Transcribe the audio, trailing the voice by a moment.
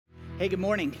Hey, good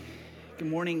morning. Good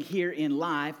morning here in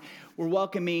live. We're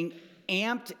welcoming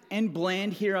Amped and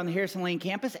Blend here on the Harrison Lane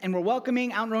campus, and we're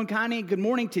welcoming out in Rowan County. Good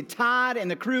morning to Todd and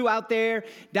the crew out there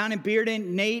down in Bearden,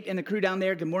 Nate and the crew down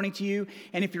there. Good morning to you.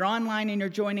 And if you're online and you're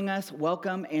joining us,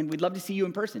 welcome, and we'd love to see you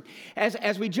in person.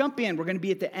 As we jump in, we're going to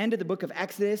be at the end of the book of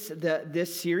Exodus.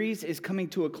 This series is coming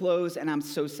to a close, and I'm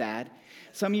so sad.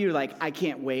 Some of you are like, I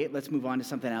can't wait. Let's move on to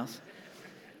something else.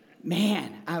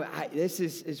 Man, this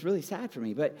is really sad for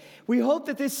me, but we hope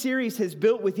that this series has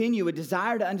built within you a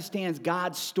desire to understand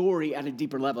God's story at a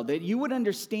deeper level, that you would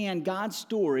understand God's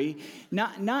story,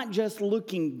 not just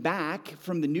looking back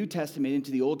from the New Testament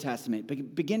into the Old Testament,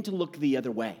 but begin to look the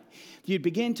other way. You'd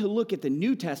begin to look at the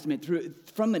New Testament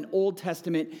from an Old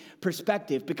Testament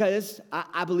perspective, because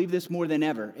I believe this more than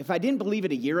ever. If I didn't believe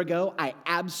it a year ago, I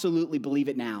absolutely believe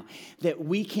it now, that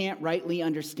we can't rightly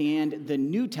understand the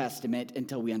New Testament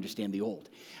until we understand the Old.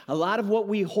 A lot of what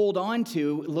we hold on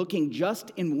to, looking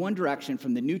just in one direction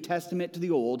from the New Testament to the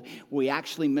Old, we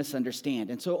actually misunderstand.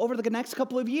 And so over the next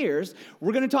couple of years,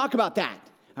 we're going to talk about that.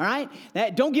 All right?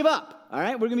 Don't give up. All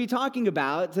right? We're going to be talking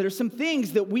about there are some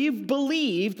things that we've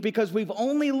believed because we've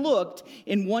only looked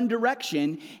in one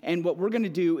direction. And what we're going to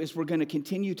do is we're going to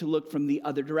continue to look from the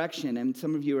other direction. And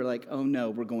some of you are like, oh no,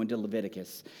 we're going to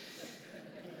Leviticus.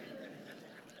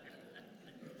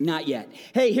 Not yet.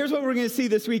 Hey, here's what we're going to see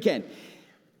this weekend.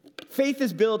 Faith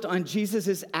is built on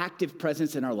Jesus' active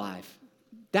presence in our life.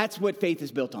 That's what faith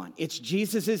is built on. It's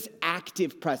Jesus'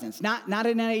 active presence, not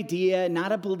an idea,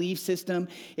 not a belief system.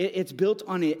 It's built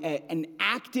on an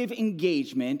active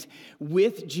engagement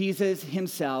with Jesus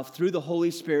himself through the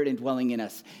Holy Spirit indwelling in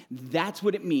us. That's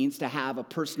what it means to have a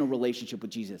personal relationship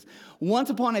with Jesus. Once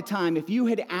upon a time, if you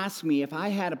had asked me if I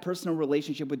had a personal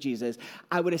relationship with Jesus,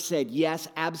 I would have said yes,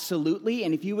 absolutely.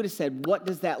 And if you would have said, what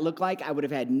does that look like? I would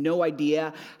have had no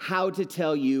idea how to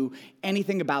tell you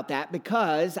anything about that,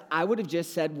 because I would have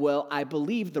just said, well, I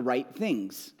believe the right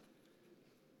things.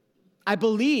 I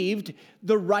believed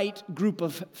the right group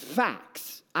of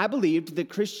facts. I believed that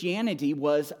Christianity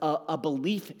was a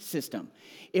belief system.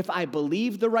 If I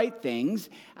believed the right things,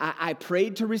 I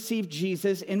prayed to receive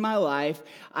Jesus in my life.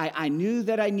 I knew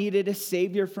that I needed a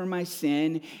Savior for my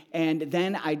sin. And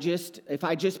then if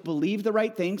I just believe the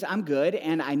right things, I'm good.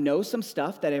 And I know some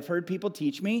stuff that I've heard people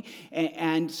teach me.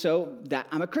 And so that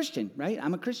I'm a Christian, right?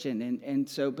 I'm a Christian. And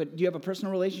so, but do you have a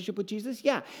personal relationship with Jesus?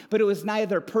 Yeah. But it was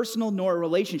neither personal nor a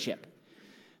relationship.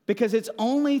 Because it's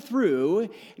only through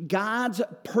God's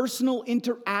personal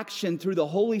interaction through the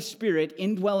Holy Spirit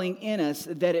indwelling in us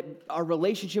that our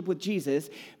relationship with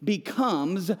Jesus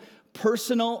becomes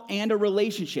personal and a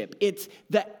relationship. It's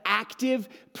the active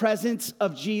presence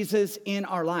of Jesus in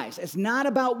our lives. It's not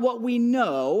about what we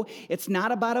know. It's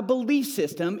not about a belief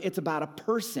system. It's about a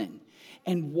person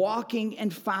and walking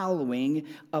and following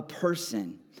a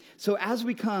person. So as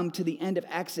we come to the end of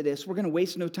Exodus, we're going to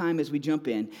waste no time as we jump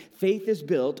in. Faith is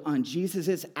built on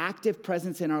Jesus' active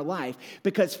presence in our life,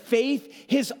 because faith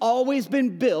has always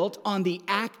been built on the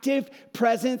active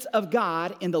presence of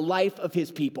God in the life of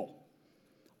his people.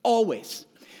 Always.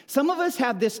 Some of us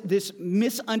have this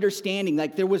misunderstanding,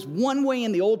 like there was one way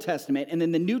in the Old Testament, and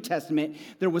in the New Testament,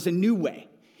 there was a new way.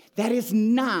 That is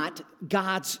not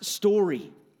God's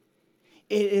story.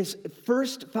 It is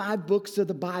first 5 books of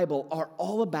the Bible are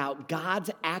all about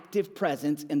God's active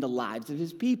presence in the lives of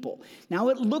his people. Now,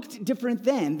 it looked different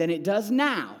then than it does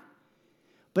now,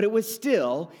 but it was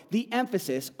still the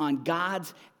emphasis on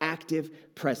God's active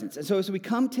presence. And so as we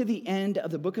come to the end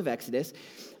of the book of Exodus,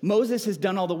 Moses has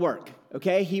done all the work,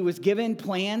 okay? He was given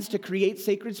plans to create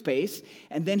sacred space,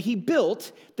 and then he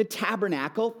built the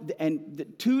tabernacle, and the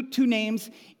two names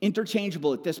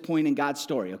interchangeable at this point in God's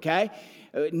story, okay?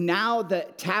 Now the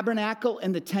tabernacle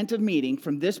and the tent of meeting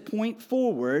from this point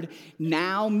forward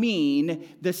now mean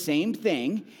the same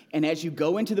thing. And as you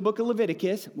go into the book of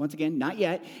Leviticus, once again, not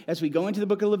yet, as we go into the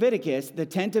book of Leviticus, the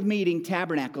tent of meeting,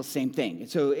 tabernacle, same thing.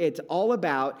 So it's all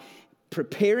about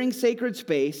preparing sacred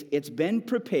space. It's been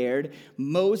prepared.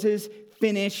 Moses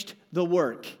finished the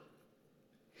work.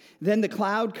 Then the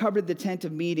cloud covered the tent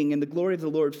of meeting, and the glory of the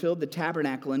Lord filled the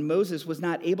tabernacle, and Moses was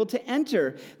not able to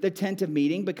enter the tent of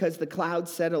meeting because the cloud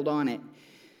settled on it,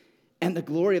 and the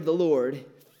glory of the Lord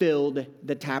filled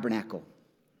the tabernacle.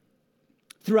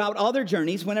 Throughout all their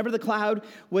journeys, whenever the cloud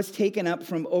was taken up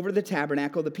from over the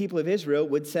tabernacle, the people of Israel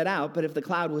would set out. But if the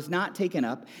cloud was not taken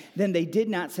up, then they did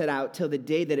not set out till the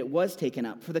day that it was taken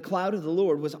up. For the cloud of the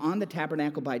Lord was on the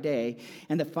tabernacle by day,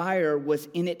 and the fire was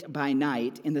in it by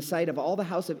night, in the sight of all the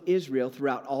house of Israel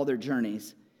throughout all their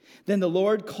journeys. Then the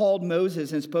Lord called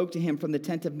Moses and spoke to him from the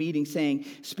tent of meeting, saying,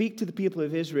 speak to the people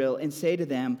of Israel and say to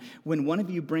them, when one of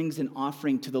you brings an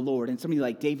offering to the Lord, and somebody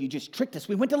like, Dave, you just tricked us.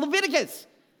 We went to Leviticus.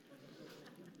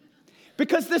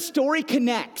 Because the story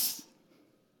connects.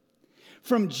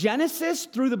 From Genesis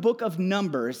through the book of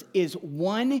Numbers is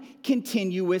one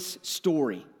continuous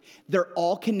story. They're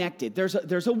all connected.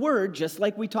 There's a word, just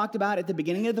like we talked about at the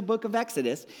beginning of the book of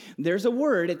Exodus. There's a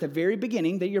word at the very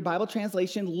beginning that your Bible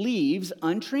translation leaves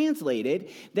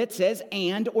untranslated that says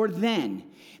and or then.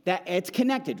 That it's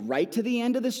connected right to the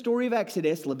end of the story of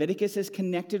Exodus. Leviticus is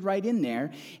connected right in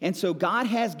there. And so God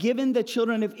has given the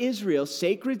children of Israel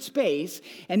sacred space.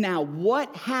 And now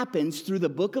what happens through the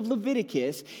book of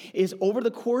Leviticus is over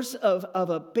the course of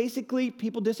a, basically,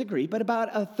 people disagree, but about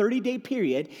a 30-day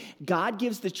period, God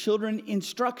gives the children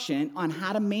instruction on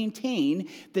how to maintain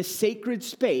the sacred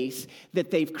space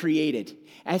that they've created.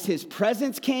 As his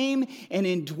presence came and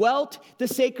indwelt the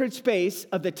sacred space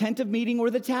of the tent of meeting or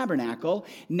the tabernacle,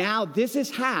 now this is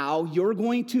how you're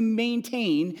going to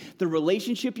maintain the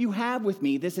relationship you have with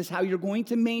me. This is how you're going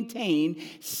to maintain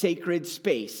sacred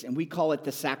space. And we call it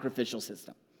the sacrificial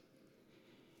system.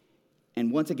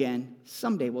 And once again,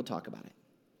 someday we'll talk about it.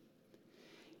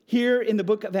 Here in the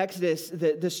book of Exodus,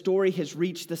 the story has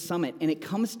reached the summit, and it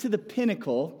comes to the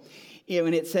pinnacle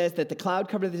when it says that the cloud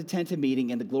covered the tent of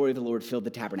meeting and the glory of the Lord filled the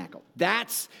tabernacle.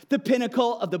 That's the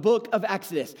pinnacle of the book of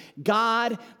Exodus.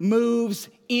 God moves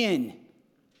in.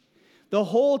 The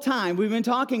whole time we've been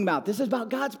talking about, this is about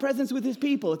God's presence with his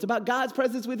people. It's about God's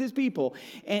presence with his people.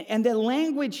 And the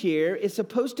language here is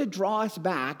supposed to draw us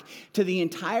back to the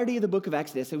entirety of the book of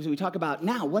Exodus. As we talk about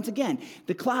now, once again,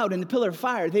 the cloud and the pillar of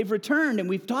fire, they've returned, and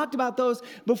we've talked about those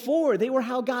before. They were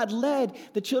how God led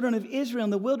the children of Israel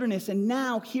in the wilderness. And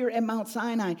now here at Mount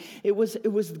Sinai, it was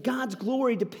God's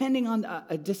glory descending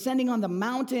on the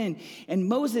mountain. And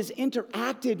Moses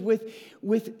interacted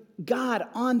with God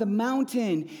on the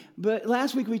mountain. But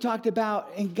last week we talked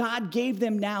about, and God gave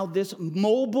them now this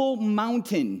mobile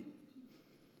mountain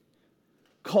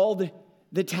called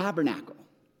the tabernacle.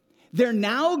 They're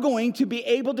now going to be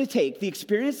able to take the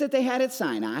experience that they had at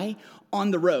Sinai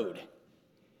on the road.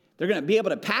 They're going to be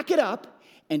able to pack it up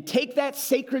and take that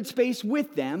sacred space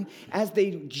with them as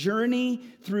they journey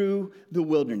through the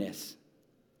wilderness.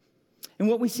 And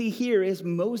what we see here is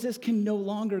Moses can no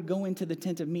longer go into the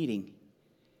tent of meeting.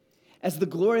 As the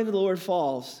glory of the Lord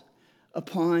falls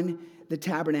upon the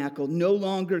tabernacle, no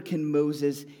longer can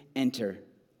Moses enter.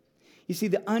 You see,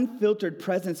 the unfiltered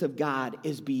presence of God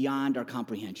is beyond our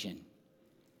comprehension.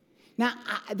 Now,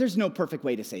 there's no perfect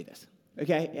way to say this,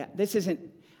 okay? Yeah,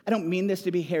 I don't mean this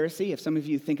to be heresy, if some of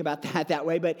you think about that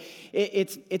way, but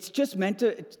it's just meant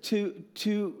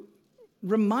to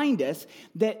remind us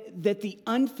that the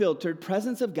unfiltered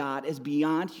presence of God is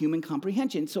beyond human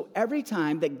comprehension. So every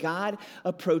time that God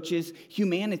approaches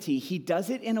humanity, he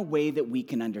does it in a way that we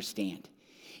can understand.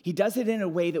 He does it in a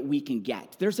way that we can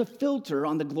get. There's a filter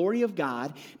on the glory of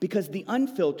God because the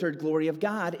unfiltered glory of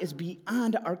God is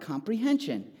beyond our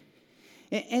comprehension.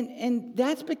 And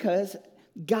that's because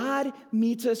God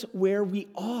meets us where we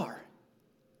are.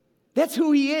 That's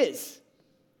who he is.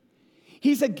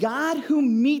 He's a God who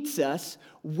meets us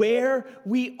where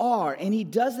we are. And he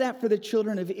does that for the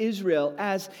children of Israel.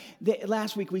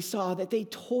 Last week we saw that they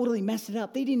totally messed it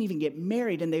up. They didn't even get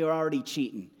married and they were already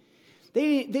cheating.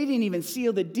 They didn't even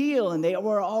seal the deal and they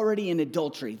were already in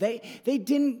adultery. They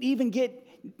didn't even get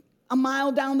a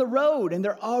mile down the road and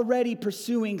they're already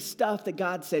pursuing stuff that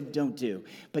God said don't do.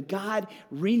 But God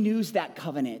renews that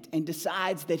covenant and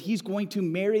decides that he's going to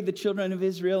marry the children of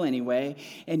Israel anyway.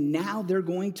 And now they're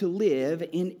going to live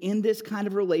in this kind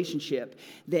of relationship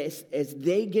as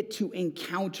they get to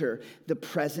encounter the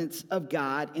presence of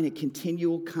God in a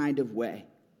continual kind of way.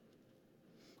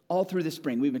 All through the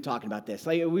spring, we've been talking about this.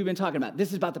 This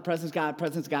is about the presence of God,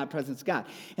 presence of God, presence of God.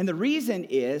 And the reason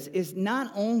is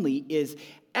not only is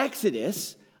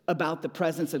Exodus about the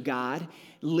presence of God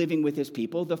living with his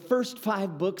people, the first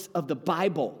 5 books of the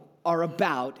Bible are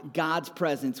about God's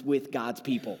presence with God's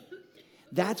people.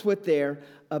 That's what they're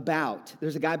about.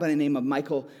 There's a guy by the name of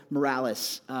Michael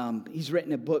Morales. He's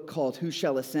written a book called Who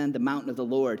Shall Ascend the Mountain of the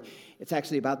Lord? It's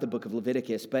actually about the book of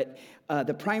Leviticus. But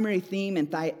the primary theme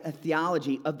and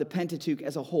theology of the Pentateuch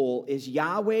as a whole is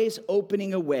Yahweh's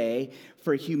opening a way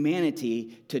for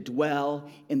humanity to dwell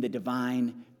in the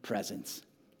divine presence.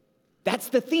 That's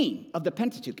the theme of the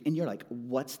Pentateuch. And you're like,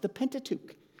 what's the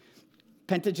Pentateuch?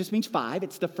 Penta just means 5.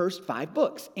 It's the first 5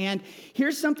 books. And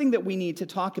here's something that we need to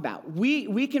talk about.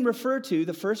 We can refer to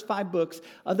the first 5 books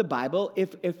of the Bible.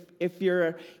 If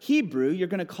you're Hebrew, you're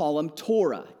going to call them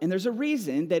Torah. And there's a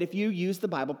reason that if you use the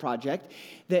Bible Project,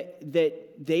 that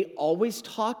they always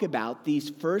talk about these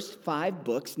first 5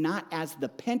 books, not as the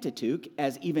Pentateuch,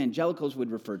 as evangelicals would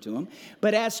refer to them,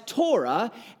 but as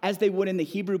Torah, as they would in the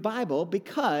Hebrew Bible,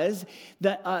 because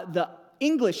the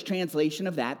English translation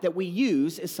of that we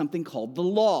use is something called the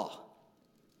law.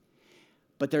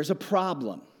 But there's a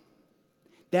problem.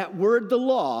 That word, the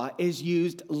law, is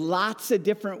used lots of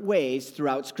different ways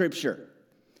throughout Scripture.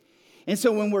 And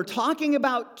so when we're talking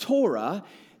about Torah,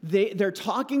 they're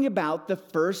talking about the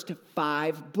first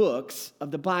 5 books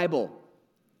of the Bible.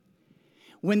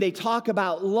 When they talk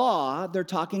about law, they're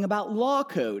talking about law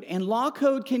code. And law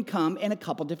code can come in a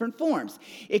couple different forms.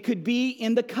 It could be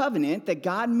in the covenant that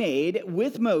God made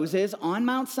with Moses on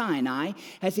Mount Sinai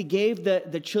as he gave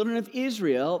the children of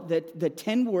Israel the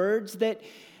 10 words that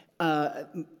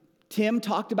Tim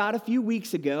talked about a few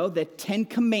weeks ago, the 10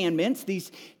 commandments,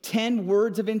 these 10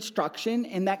 words of instruction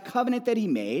and that covenant that he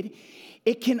made.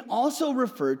 It can also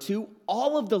refer to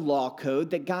all of the law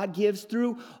code that God gives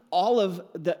through all of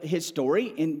his story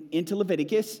into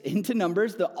Leviticus, into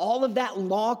Numbers, all of that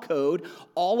law code,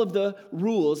 all of the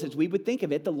rules, as we would think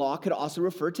of it, the law could also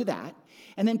refer to that.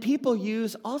 And then people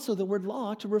use also the word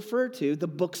law to refer to the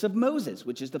books of Moses,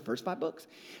 which is the first 5 books.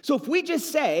 So if we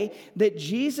just say that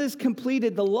Jesus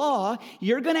completed the law,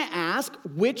 you're going to ask,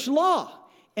 which law?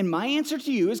 And my answer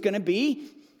to you is going to be,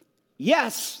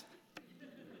 yes.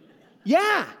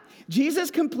 Yeah, Jesus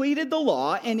completed the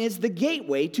law and is the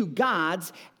gateway to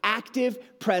God's active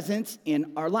presence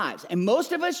in our lives. And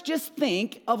most of us just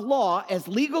think of law as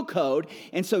legal code,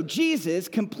 and so Jesus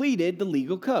completed the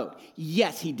legal code.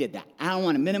 Yes, he did that. I don't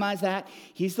want to minimize that.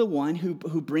 He's the one who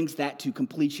brings that to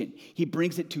completion. He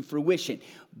brings it to fruition,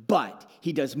 but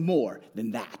he does more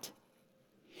than that.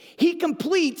 He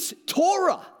completes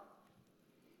Torah.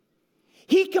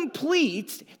 He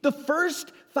completes the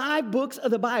first 5 books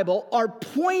of the Bible are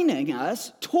pointing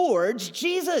us towards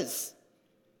Jesus.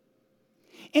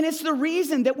 And it's the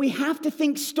reason that we have to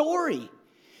think story.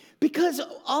 Because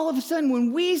all of a sudden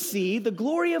when we see the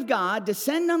glory of God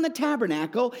descend on the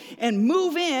tabernacle and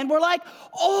move in, we're like,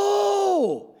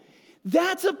 oh,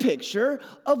 that's a picture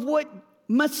of what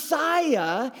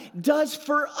Messiah does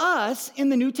for us in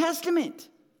the New Testament.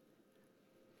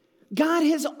 God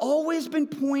has always been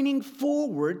pointing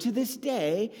forward to this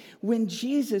day when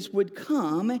Jesus would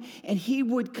come and he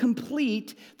would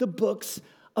complete the books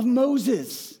of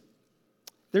Moses.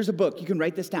 There's a book. You can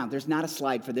write this down. There's not a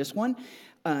slide for this one.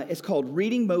 It's called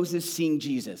Reading Moses, Seeing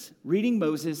Jesus. Reading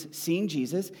Moses, Seeing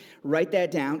Jesus. Write that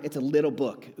down. It's a little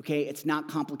book, okay? It's not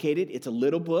complicated. It's a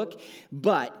little book.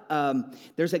 But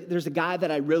there's a guy that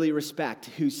I really respect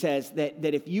who says that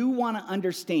if you want to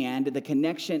understand the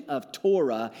connection of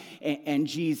Torah and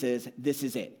Jesus, this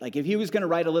is it. Like if he was going to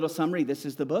write a little summary, this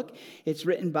is the book. It's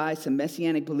written by some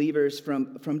Messianic believers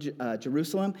from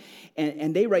Jerusalem.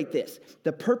 And they write this.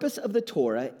 The purpose of the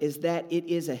Torah is that it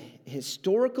is a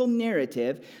historical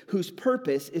narrative whose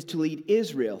purpose is to lead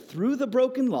Israel through the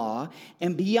broken law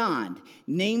and beyond,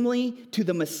 namely to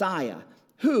the Messiah,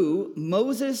 who,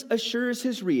 Moses assures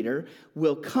his reader,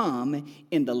 will come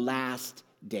in the last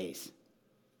days.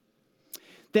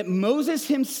 That Moses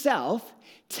himself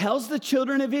tells the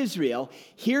children of Israel,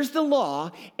 here's the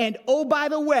law, and oh, by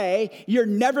the way, you're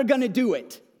never going to do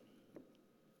it.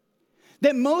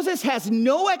 That Moses has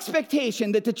no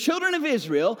expectation that the children of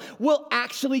Israel will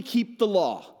actually keep the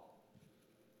law.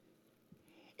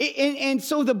 And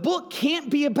so the book can't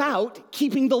be about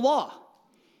keeping the law.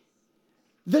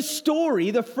 The story,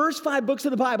 the first 5 books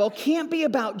of the Bible, can't be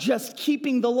about just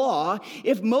keeping the law.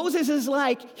 If Moses is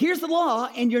like, here's the law,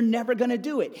 and you're never going to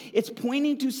do it. It's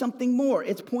pointing to something more.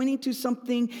 It's pointing to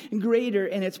something greater,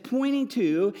 and it's pointing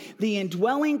to the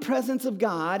indwelling presence of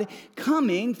God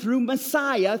coming through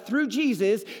Messiah, through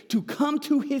Jesus, to come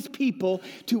to his people,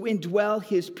 to indwell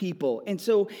his people. And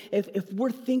so if we're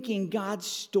thinking God's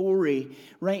story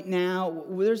right now,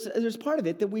 there's part of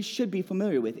it that we should be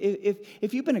familiar with.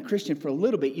 If you've been a Christian for a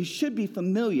little bit, you should be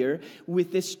familiar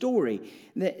with this story,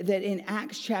 that in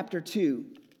Acts chapter 2,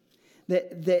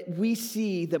 that we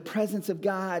see the presence of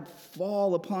God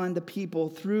fall upon the people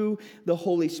through the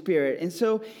Holy Spirit. And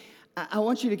so I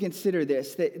want you to consider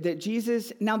this, that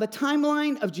Jesus, now the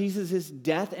timeline of Jesus'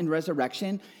 death and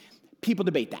resurrection, people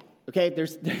debate that. Okay,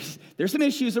 there's some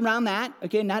issues around that.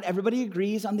 Okay, not everybody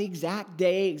agrees on the exact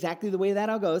day, exactly the way that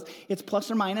all goes. It's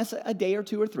plus or minus a day or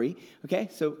 2 or 3. Okay,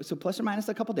 so plus or minus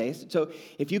a couple days. So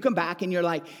if you come back and you're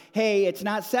like, hey, it's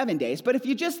not 7 days, but if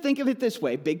you just think of it this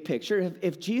way, big picture,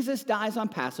 if Jesus dies on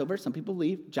Passover, some people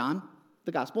believe, John,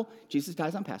 the gospel, Jesus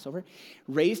dies on Passover,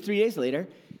 raised 3 days later,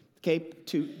 okay,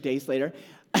 2 days later,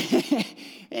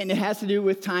 and it has to do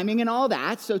with timing and all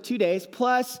that, so 2 days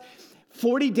plus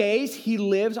 40 days he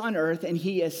lives on earth and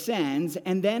he ascends.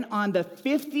 And then on the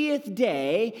 50th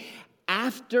day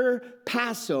after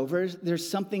Passover, there's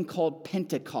something called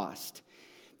Pentecost.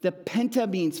 The Penta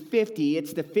means 50.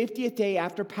 It's the 50th day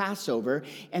after Passover,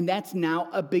 and that's now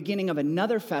a beginning of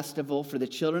another festival for the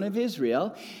children of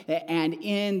Israel. And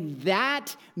in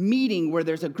that meeting where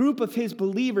there's a group of his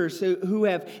believers who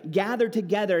have gathered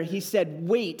together, he said,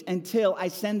 wait until I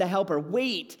send the helper.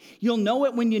 Wait. You'll know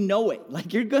it when you know it.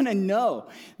 Like you're going to know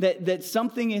that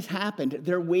something has happened.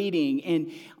 They're waiting,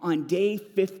 and on day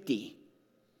 50,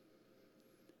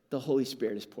 the Holy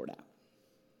Spirit is poured out.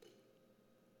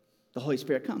 The Holy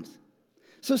Spirit comes.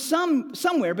 So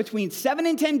somewhere between 7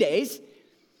 and 10 days,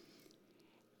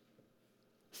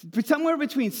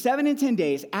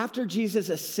 after Jesus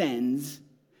ascends,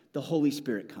 the Holy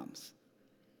Spirit comes.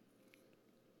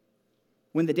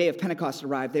 When the day of Pentecost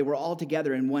arrived, they were all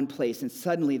together in one place, and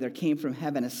suddenly there came from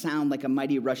heaven a sound like a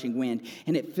mighty rushing wind,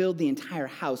 and it filled the entire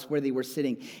house where they were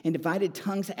sitting. And divided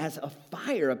tongues as of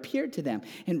fire appeared to them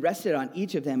and rested on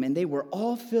each of them, and they were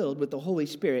all filled with the Holy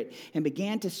Spirit and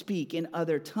began to speak in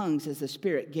other tongues as the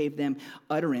Spirit gave them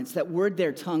utterance. That word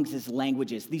there, tongues, is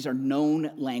languages. These are known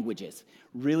languages.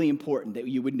 Really important that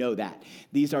you would know that.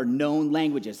 These are known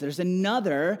languages. There's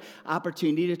another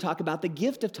opportunity to talk about the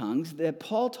gift of tongues that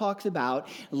Paul talks about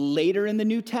later in the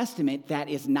New Testament. That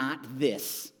is not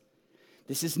this.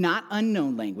 This is not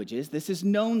unknown languages. This is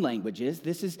known languages.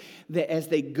 This is as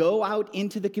they go out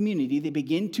into the community, they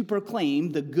begin to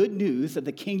proclaim the good news of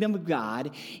the kingdom of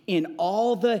God in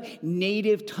all the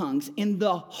native tongues, in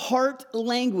the heart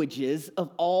languages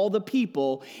of all the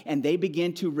people, and they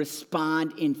begin to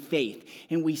respond in faith.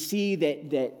 And we see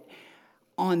that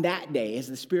on that day, as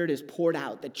the Spirit is poured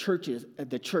out, the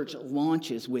church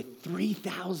launches with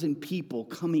 3,000 people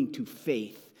coming to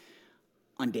faith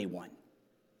on day one.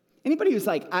 Anybody who's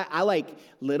like, I like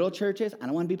little churches, I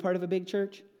don't want to be part of a big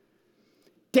church.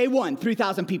 Day one,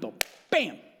 3,000 people.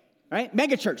 Bam. All right?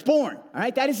 Mega church, born. All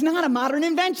right? That is not a modern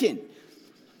invention.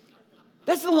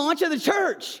 That's the launch of the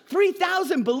church.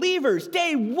 3,000 believers,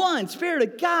 day one, Spirit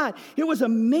of God. It was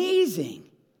amazing.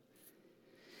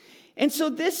 And so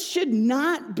this should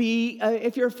not be,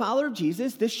 if you're a follower of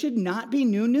Jesus, this should not be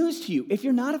new news to you. If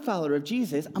you're not a follower of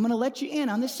Jesus, I'm going to let you in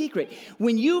on the secret.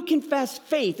 When you confess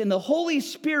faith and the Holy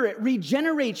Spirit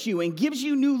regenerates you and gives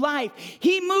you new life,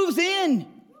 He moves in.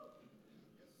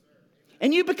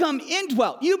 And you become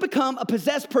indwelt. You become a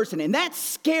possessed person. And that's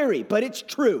scary, but it's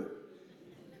true.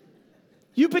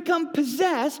 You become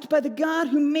possessed by the God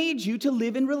who made you to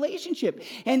live in relationship.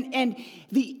 And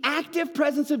the active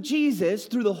presence of Jesus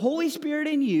through the Holy Spirit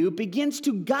in you begins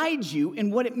to guide you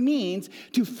in what it means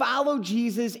to follow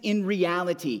Jesus in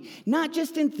reality. Not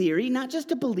just in theory, not just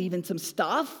to believe in some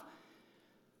stuff,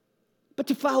 but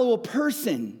to follow a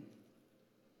person.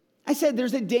 I said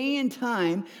there's a day and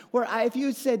time where if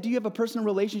you said, do you have a personal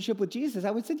relationship with Jesus?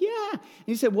 I would say, yeah. And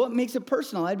you said, what makes it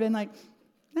personal? I'd been like,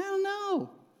 I don't know.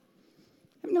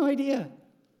 I have no idea.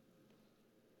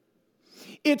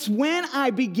 It's when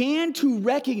I began to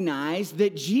recognize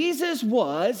that Jesus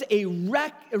was a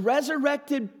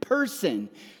resurrected person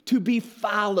to be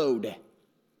followed.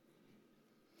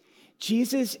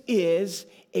 Jesus is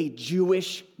a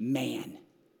Jewish man.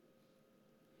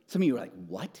 Some of you are like,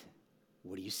 what?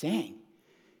 What are you saying?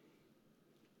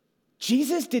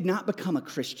 Jesus did not become a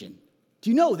Christian. Do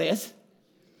you know this?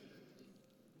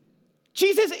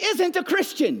 Jesus isn't a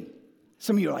Christian.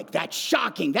 Some of you are like, that's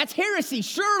shocking. That's heresy,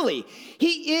 surely.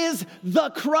 He is the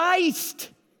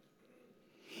Christ.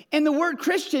 And the word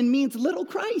Christian means little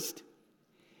Christ.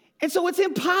 And so it's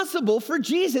impossible for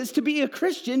Jesus to be a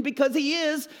Christian because he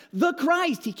is the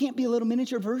Christ. He can't be a little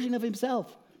miniature version of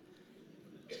himself.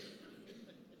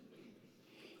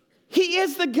 He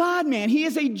is the God-man. He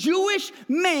is a Jewish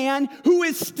man who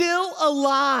is still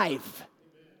alive.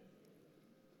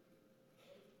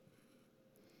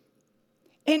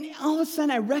 And all of a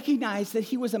sudden, I recognized that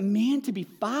he was a man to be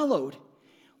followed.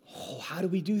 Oh, how do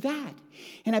we do that?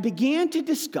 And I began to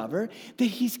discover that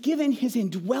he's given his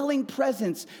indwelling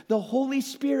presence, the Holy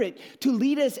Spirit, to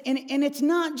lead us. And it's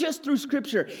not just through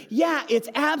Scripture. Yeah, it's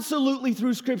absolutely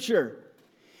through Scripture.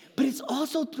 But it's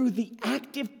also through the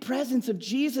active presence of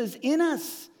Jesus in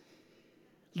us,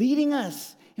 leading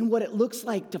us, and what it looks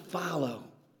like to follow.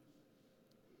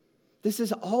 This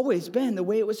has always been the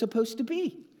way it was supposed to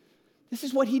be. This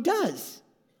is what he does.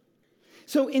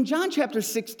 So in John chapter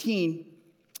 16,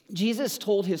 Jesus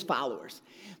told his followers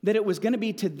that it was going to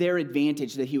be to their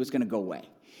advantage that he was going to go away.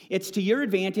 It's to your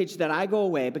advantage that I go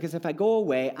away, because if I go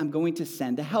away, I'm going to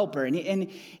send a helper. And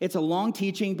it's a long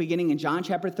teaching beginning in John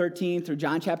chapter 13 through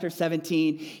John chapter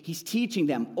 17. He's teaching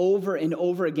them over and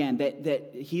over again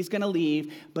that he's going to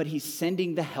leave, but he's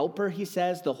sending the helper, he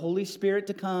says, the Holy Spirit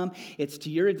to come. It's to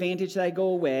your advantage that I go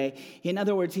away. In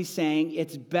other words, he's saying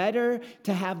it's better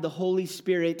to have the Holy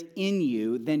Spirit in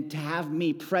you than to have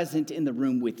me present in the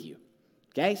room with you.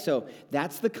 Okay, so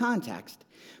that's the context.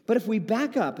 But if we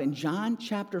back up in John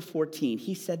chapter 14,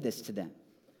 he said this to them.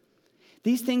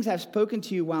 These things I've spoken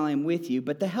to you while I'm with you,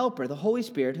 but the Helper, the Holy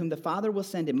Spirit, whom the Father will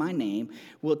send in my name,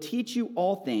 will teach you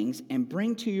all things and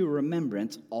bring to your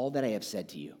remembrance all that I have said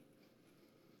to you.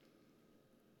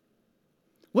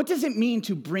 What does it mean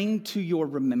to bring to your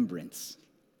remembrance?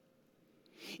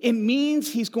 It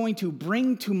means he's going to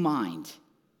bring to mind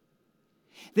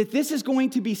that this is going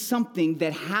to be something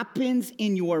that happens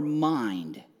in your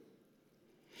mind.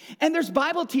 And there's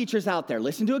Bible teachers out there.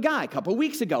 Listen to a guy a couple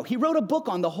weeks ago. He wrote a book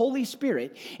on the Holy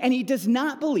Spirit, and he does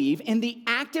not believe in the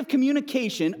active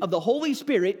communication of the Holy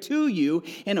Spirit to you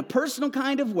in a personal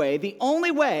kind of way. The only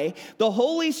way the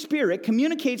Holy Spirit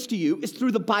communicates to you is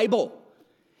through the Bible.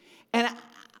 And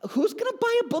who's going to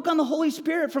buy a book on the Holy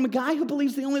Spirit from a guy who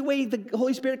believes the only way the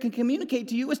Holy Spirit can communicate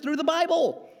to you is through the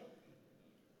Bible?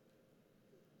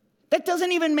 That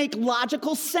doesn't even make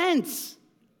logical sense.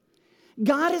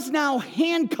 God is now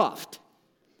handcuffed.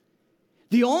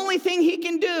 The only thing he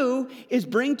can do is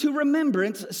bring to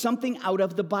remembrance something out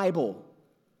of the Bible.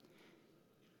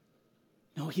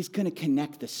 No, he's going to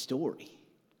connect the story.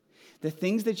 The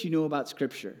things that you know about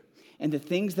Scripture and the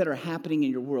things that are happening in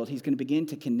your world, he's going to begin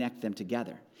to connect them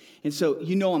together. And so,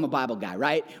 you know I'm a Bible guy,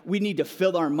 right? We need to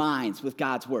fill our minds with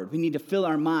God's Word. We need to fill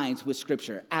our minds with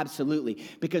Scripture, absolutely,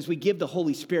 because we give the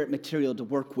Holy Spirit material to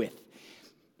work with.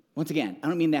 Once again, I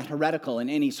don't mean that heretical in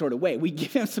any sort of way. We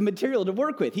give him some material to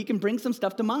work with. He can bring some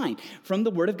stuff to mind from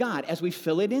the Word of God as we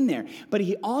fill it in there. But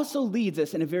he also leads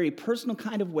us in a very personal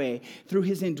kind of way through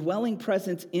his indwelling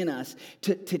presence in us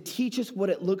to teach us what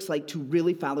it looks like to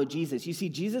really follow Jesus. You see,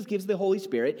 Jesus gives the Holy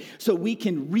Spirit so we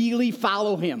can really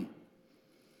follow him.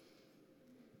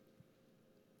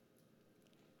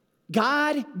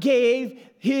 God gave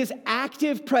his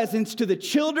active presence to the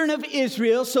children of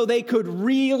Israel so they could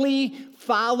really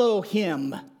follow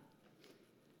him.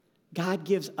 God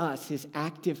gives us his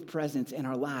active presence in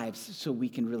our lives so we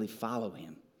can really follow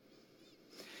him.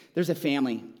 There's a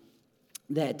family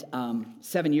that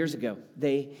 7 years ago,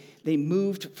 they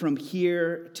moved from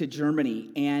here to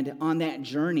Germany, and on that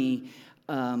journey,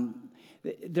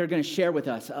 they're going to share with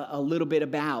us a little bit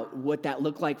about what that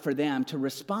looked like for them to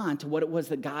respond to what it was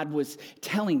that God was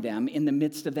telling them in the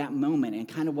midst of that moment and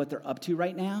kind of what they're up to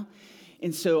right now.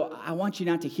 And so I want you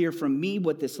not to hear from me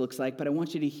what this looks like, but I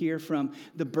want you to hear from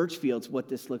the Birchfields what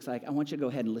this looks like. I want you to go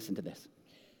ahead and listen to this.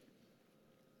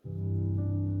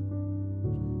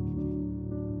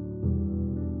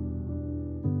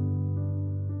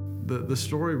 The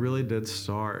story really did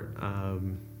start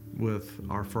with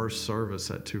our first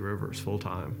service at Two Rivers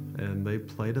full-time, and they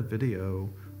played a video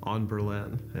on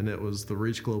Berlin, and it was the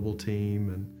Reach Global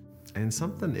team, and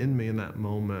something in me in that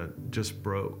moment just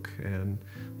broke, and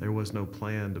there was no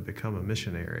plan to become a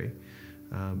missionary.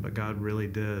 But God really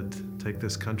did take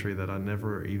this country that I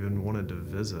never even wanted to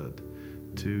visit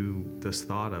to this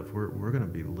thought of we're going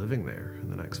to be living there in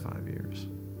the next 5 years.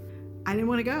 I didn't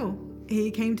want to go.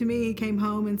 He came to me, he came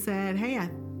home and said, hey, I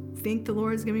think the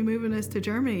Lord's going to be moving us to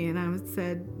Germany. And I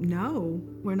said, no,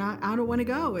 we're not. I don't want to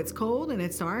go. It's cold and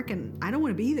it's dark and I don't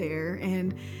want to be there.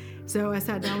 And so I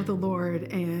sat down with the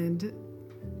Lord and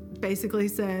basically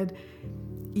said,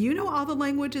 you know all the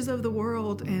languages of the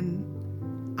world and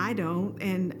I don't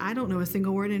know a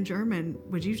single word in German.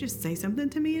 Would you just say something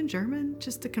to me in German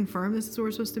just to confirm this is where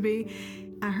we're supposed to be?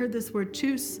 I heard this word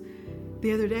tschüss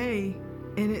the other day,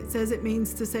 and it says it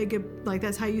means to say good, like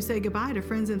that's how you say goodbye to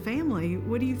friends and family.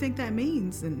 What do you think that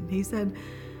means? And he said,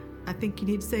 I think you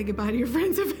need to say goodbye to your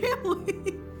friends and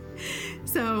family.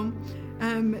 So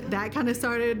that kind of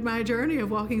started my journey of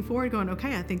walking forward, going,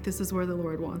 okay, I think this is where the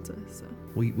Lord wants us. So.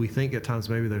 We think at times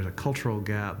maybe there's a cultural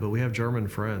gap, but we have German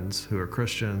friends who are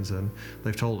Christians, and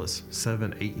they've told us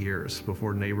 7-8 years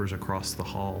before neighbors across the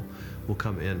hall will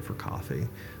come in for coffee.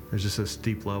 There's just this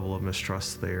deep level of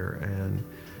mistrust there,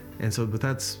 and so, but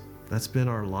that's been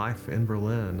our life in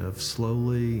Berlin, of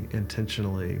slowly,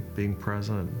 intentionally being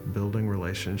present, building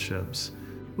relationships.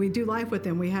 We do life with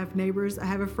them. We have neighbors. I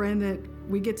have a friend that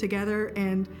we get together,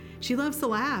 and she loves to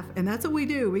laugh, and that's what we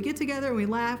do. We get together and we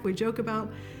laugh, we joke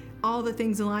about all the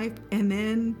things in life, and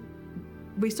then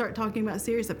we start talking about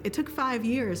serious stuff. It took 5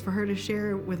 years for her to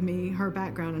share with me her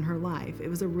background and her life. It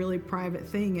was a really private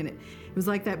thing, and it was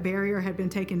like that barrier had been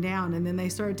taken down, and then they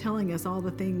started telling us all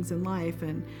the things in life,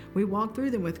 and we walked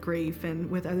through them with grief and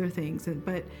with other things,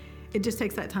 but it just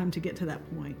takes that time to get to that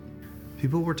point.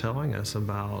 People were telling us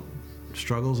about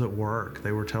struggles at work.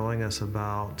 They were telling us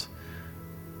about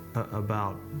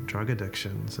drug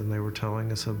addictions, and they were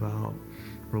telling us about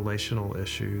relational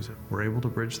issues. We're able to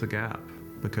bridge the gap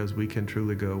because we can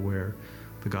truly go where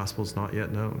the gospel's not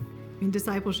yet known. I mean,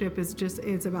 discipleship is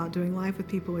it's about doing life with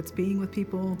people. It's being with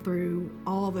people through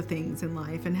all the things in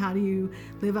life. And how do you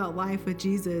live out life with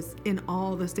Jesus in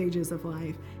all the stages of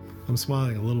life? I'm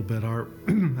smiling a little bit.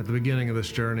 At the beginning of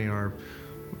this journey,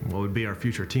 what would be our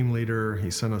future team leader, he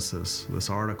sent us this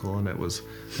article, and it was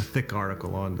a thick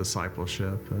article on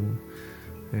discipleship.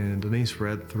 And Denise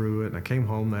read through it, and I came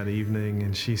home that evening,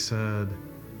 and she said,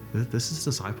 "This is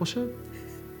discipleship?"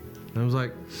 And I was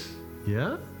like,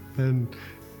 "Yeah." And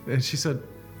she said,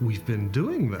 "We've been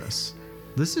doing this.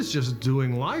 This is just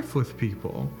doing life with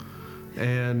people."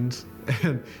 And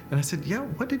I said, "Yeah,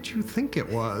 what did you think it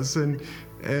was?" And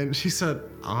she said,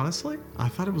 "Honestly, I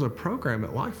thought it was a program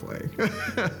at Lifeway."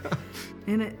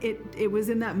 And it was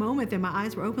in that moment that my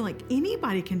eyes were open, like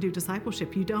anybody can do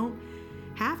discipleship. You don't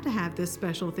have to have this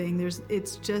special thing.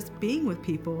 It's just being with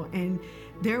people, and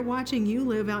they're watching you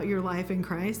live out your life in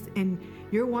Christ, and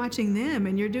you're watching them,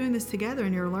 and you're doing this together,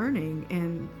 and you're learning,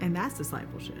 and that's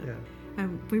discipleship. Yeah.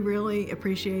 We really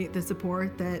appreciate the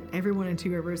support that everyone in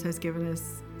Two Rivers has given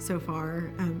us so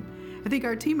far. I think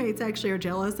our teammates actually are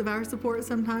jealous of our support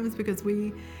sometimes, because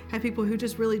we have people who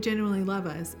just really genuinely love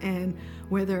us, and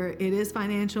whether it is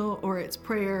financial or it's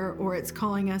prayer or it's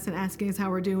calling us and asking us how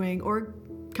we're doing or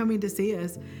coming to see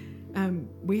us,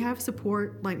 we have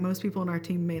support like most people on our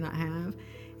team may not have,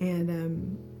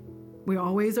 and we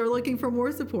always are looking for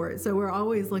more support. So we're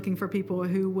always looking for people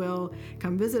who will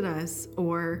come visit us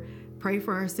or pray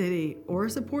for our city or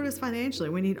support us financially.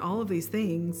 We need all of these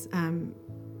things.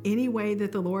 Any way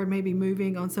that the Lord may be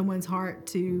moving on someone's heart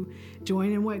to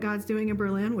join in what God's doing in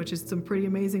Berlin, which is some pretty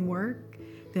amazing work,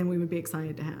 then we would be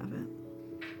excited to have it.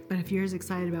 But if you're as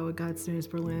excited about what God's doing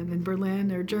in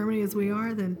Berlin or Germany as we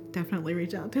are, then definitely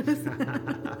reach out to us.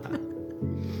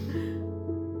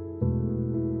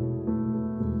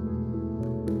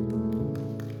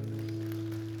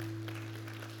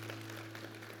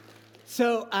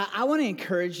 So I want to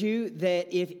encourage you that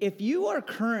if you are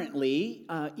currently,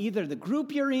 either the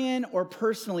group you're in or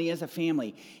personally as a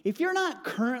family, if you're not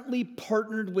currently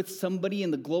partnered with somebody in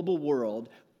the global world,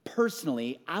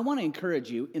 personally, I want to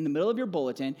encourage you in the middle of your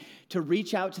bulletin to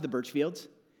reach out to the Birchfields.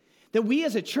 That we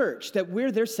as a church, that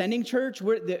we're their sending church,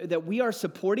 that we are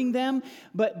supporting them,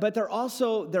 but they're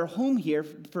home here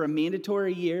for a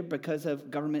mandatory year because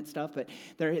of government stuff, but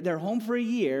they're home for a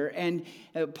year, and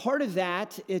part of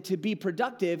that, to be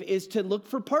productive, is to look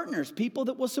for partners, people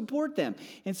that will support them.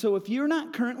 And so if you're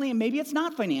not currently, and maybe it's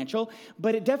not financial,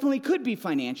 but it definitely could be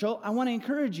financial, I want to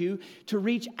encourage you to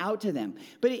reach out to them.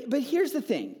 But here's the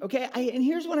thing, okay, and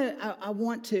here's what I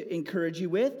want to encourage you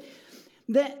with,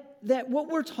 that what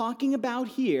we're talking about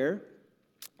here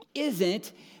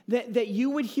isn't that you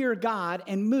would hear God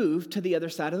and move to the other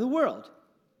side of the world.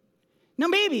 Now,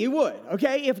 maybe you would,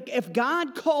 okay? If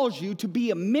God calls you to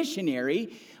be a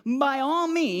missionary, by all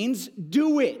means,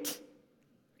 do it,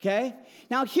 okay?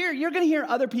 Now, here, you're going to hear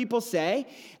other people say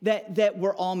that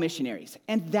we're all missionaries,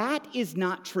 and that is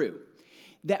not true.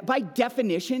 That by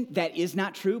definition, that is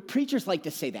not true. Preachers like to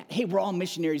say that. Hey, we're all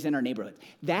missionaries in our neighborhoods.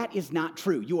 That is not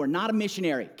true. You are not a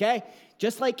missionary, okay?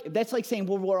 That's like saying,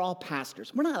 well, we're all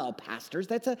pastors. We're not all pastors.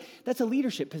 That's a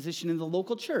leadership position in the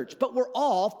local church. But we're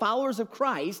all followers of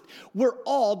Christ. We're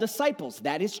all disciples.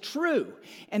 That is true.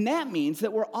 And that means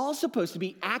that we're all supposed to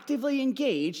be actively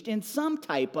engaged in some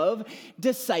type of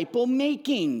disciple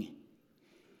making,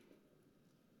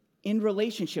 in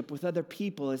relationship with other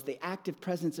people, as the active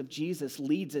presence of Jesus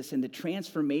leads us in the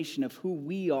transformation of who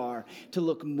we are to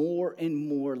look more and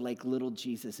more like little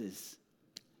Jesuses,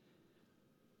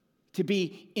 to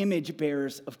be image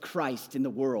bearers of Christ in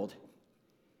the world.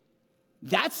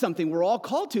 That's something we're all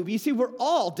called to. You see, we're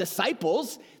all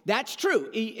disciples. That's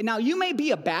true. Now, you may be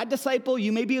a bad disciple.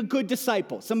 You may be a good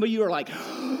disciple. Some of you are like,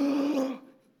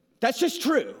 that's just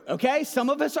true, okay? Some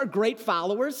of us are great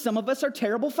followers. Some of us are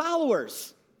terrible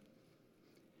followers.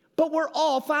 But we're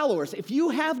all followers. If you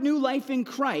have new life in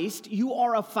Christ, you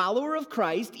are a follower of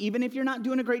Christ. Even if you're not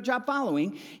doing a great job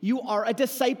following, you are a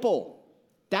disciple.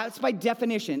 That's by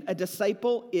definition, a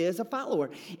disciple is a follower.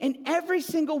 And every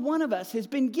single one of us has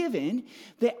been given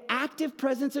the active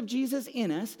presence of Jesus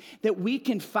in us, that we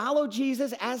can follow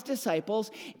Jesus as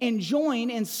disciples and join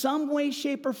in some way,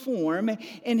 shape, or form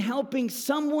in helping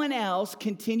someone else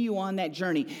continue on that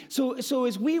journey. So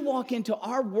as we walk into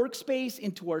our workspace,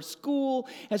 into our school,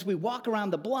 as we walk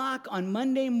around the block on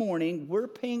Monday morning, we're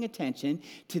paying attention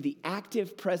to the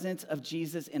active presence of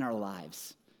Jesus in our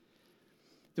lives.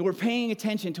 That we're paying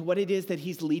attention to what it is that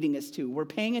he's leading us to. We're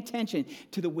paying attention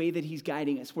to the way that he's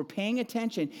guiding us. We're paying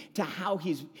attention to how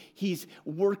he's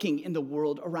working in the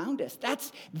world around us.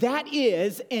 That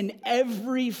is an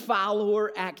every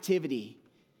follower activity.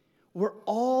 We're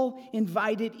all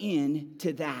invited in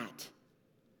to that.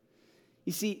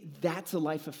 You see, that's a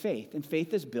life of faith. And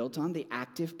faith is built on the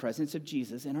active presence of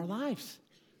Jesus in our lives.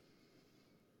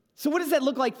 So what does that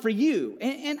look like for you?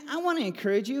 And I want to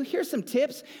encourage you. Here's some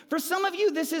tips. For some of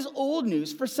you, this is old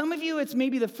news. For some of you, it's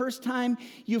maybe the first time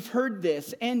you've heard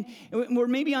this. And we're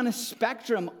maybe on a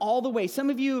spectrum all the way.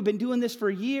 Some of you have been doing this for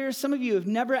years. Some of you have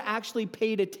never actually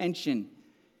paid attention.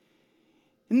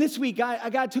 And this week,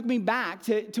 God took me back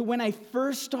to when I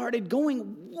first started going,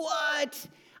 what?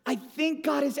 I think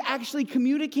God is actually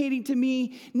communicating to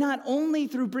me not only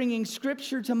through bringing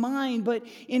Scripture to mind, but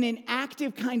in an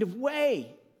active kind of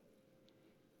way.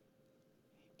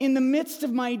 In the midst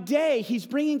of my day, he's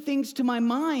bringing things to my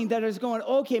mind that is going,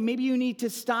 okay, maybe you need to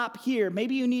stop here.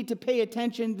 Maybe you need to pay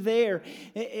attention there.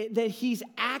 That he's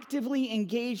actively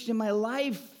engaged in my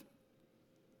life.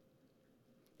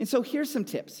 And so here's some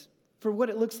tips for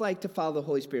what it looks like to follow the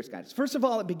Holy Spirit's guidance. First of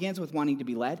all, it begins with wanting to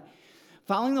be led.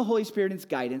 Following the Holy Spirit's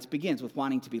guidance begins with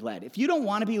wanting to be led. If you don't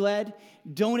want to be led,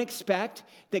 don't expect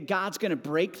that God's going to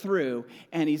break through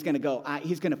and he's going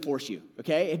to force you,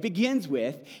 okay? It begins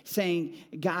with saying,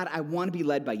 God, I want to be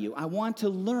led by you. I want to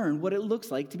learn what it looks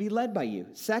like to be led by you.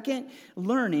 Second,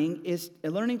 learning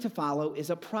to follow is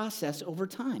a process over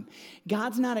time.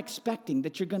 God's not expecting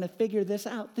that you're going to figure this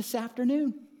out this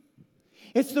afternoon.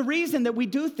 It's the reason that we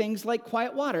do things like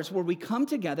Quiet Waters, where we come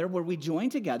together, where we join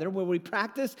together, where we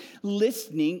practice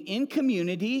listening in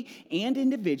community and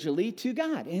individually to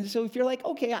God. And so if you're like,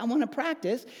 okay, I want to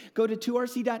practice, go to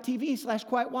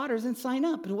 2rc.tv/Quiet Waters and sign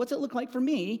up. And what's it look like for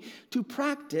me to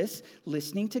practice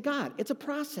listening to God? It's a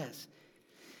process.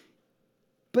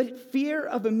 But fear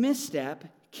of a misstep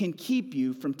can keep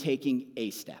you from taking a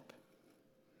step.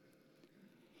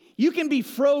 You can be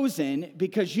frozen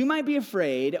because you might be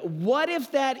afraid, what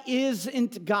if that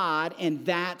isn't God and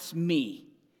that's me?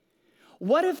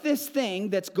 What if this thing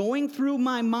that's going through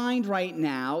my mind right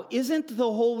now isn't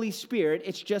the Holy Spirit,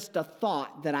 it's just a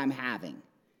thought that I'm having?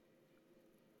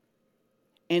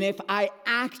 And if I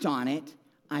act on it,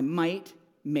 I might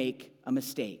make a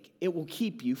mistake. It will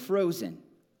keep you frozen.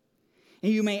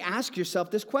 And you may ask yourself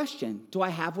this question, do I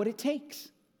have what it takes?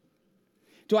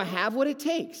 Do I have what it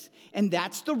takes? And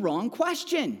that's the wrong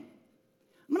question.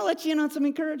 I'm going to let you in on some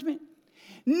encouragement.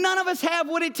 None of us have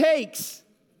what it takes.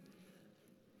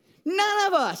 None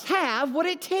of us have what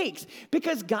it takes,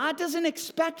 because God doesn't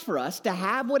expect for us to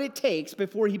have what it takes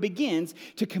before he begins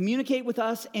to communicate with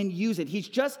us and use it.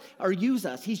 Use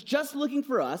us. He's just looking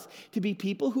for us to be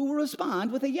people who will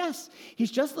respond with a yes.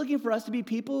 He's just looking for us to be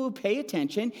people who pay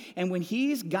attention, and when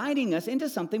he's guiding us into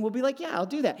something, we'll be like, yeah, I'll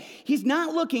do that. He's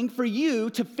not looking for you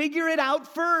to figure it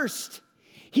out first.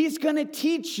 He's going to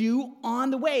teach you on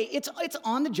the way. It's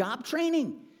on-the-job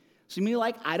training. So you're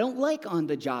like, I don't like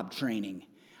on-the-job training.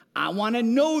 I want to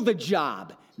know the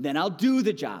job, then I'll do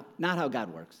the job. Not how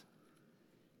God works.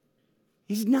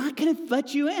 He's not going to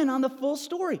let you in on the full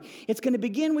story. It's going to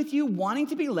begin with you wanting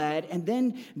to be led and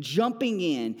then jumping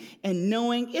in and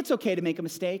knowing it's okay to make a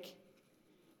mistake.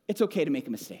 It's okay to make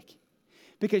a mistake.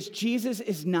 Because Jesus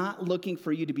is not looking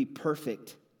for you to be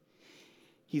perfect.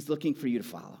 He's looking for you to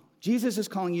follow. Jesus is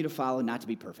calling you to follow, not to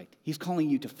be perfect. He's calling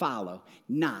you to follow,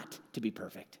 not to be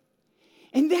perfect.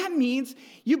 And that means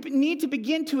you need to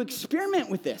begin to experiment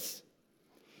with this.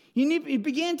 You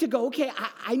begin to go, okay,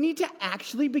 I need to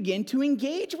actually begin to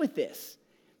engage with this.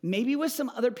 Maybe with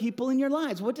some other people in your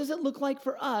lives. What does it look like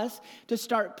for us to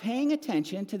start paying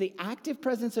attention to the active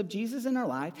presence of Jesus in our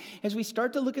life as we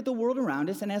start to look at the world around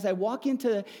us? And as I walk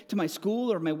into my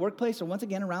school or my workplace or once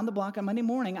again around the block on Monday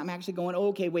morning, I'm actually going, oh,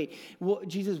 okay, wait, well,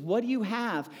 Jesus, what do you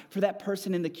have for that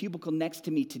person in the cubicle next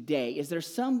to me today? Is there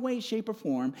some way, shape, or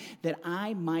form that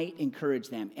I might encourage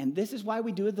them? And this is why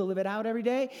we do the Live It Out every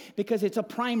day, because it's a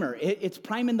primer. It's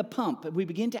priming the pump. We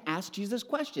begin to ask Jesus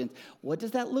questions. What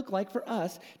does that look like for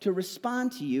us to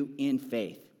respond to you in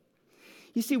faith?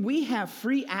 You see, we have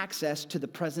free access to the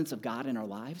presence of God in our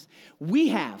lives. We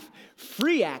have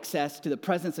free access to the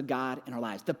presence of God in our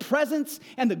lives. The presence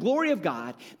and the glory of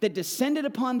God that descended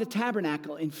upon the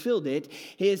tabernacle and filled it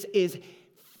is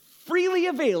freely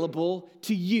available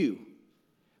to you.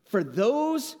 For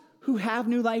those who have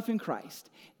new life in Christ,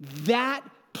 that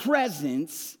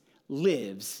presence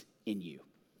lives in you.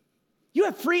 You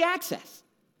have free access.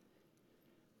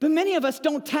 But many of us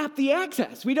don't tap the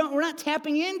access. We're not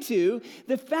tapping into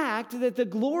the fact that the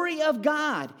glory of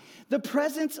God, the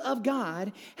presence of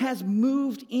God has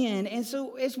moved in. And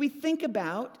so as we think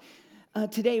about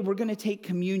today, we're going to take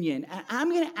communion. I'm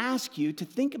going to ask you to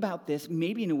think about this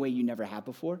maybe in a way you never have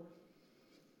before.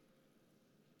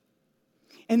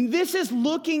 And this is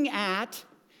looking at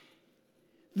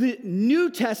the New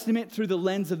Testament through the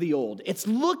lens of the Old. It's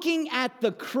looking at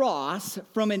the cross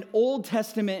from an Old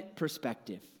Testament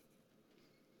perspective.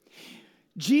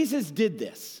 Jesus did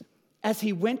this as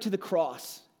he went to the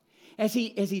cross, as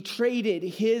he traded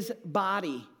his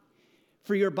body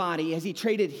for your body, as he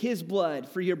traded his blood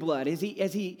for your blood, as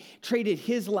he traded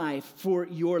his life for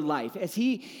your life. As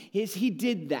he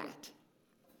did that,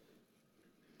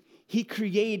 he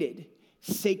created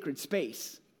sacred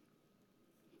space.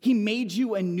 He made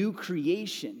you a new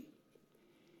creation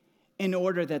in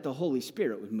order that the Holy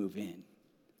Spirit would move in.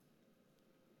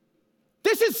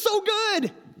 This is so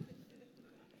good.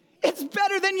 It's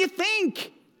better than you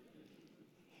think.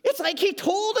 It's like he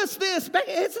told us this.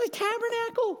 It's the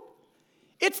tabernacle.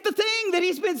 It's the thing that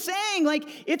he's been saying. Like,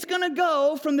 it's going to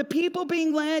go from the people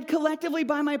being led collectively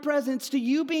by my presence to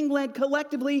you being led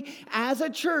collectively as a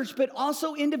church, but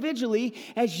also individually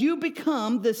as you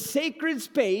become the sacred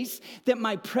space that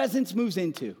my presence moves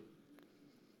into.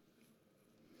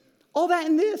 All that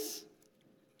in this.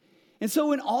 And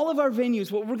so in all of our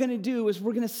venues, what we're going to do is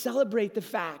we're going to celebrate the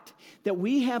fact that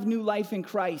we have new life in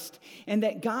Christ and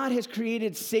that God has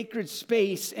created sacred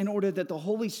space in order that the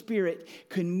Holy Spirit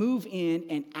can move in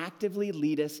and actively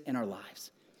lead us in our lives.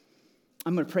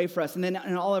 I'm going to pray for us. And then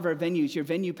in all of our venues, your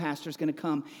venue pastor is going to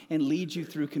come and lead you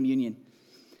through communion.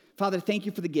 Father, thank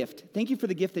you for the gift. Thank you for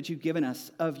the gift that you've given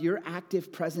us of your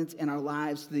active presence in our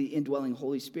lives, the indwelling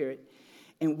Holy Spirit.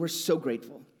 And we're so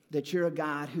grateful that you're a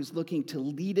God who's looking to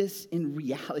lead us in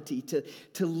reality,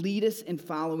 to lead us in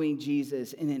following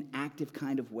Jesus in an active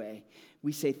kind of way.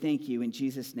 We say thank you in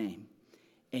Jesus' name.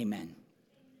 Amen.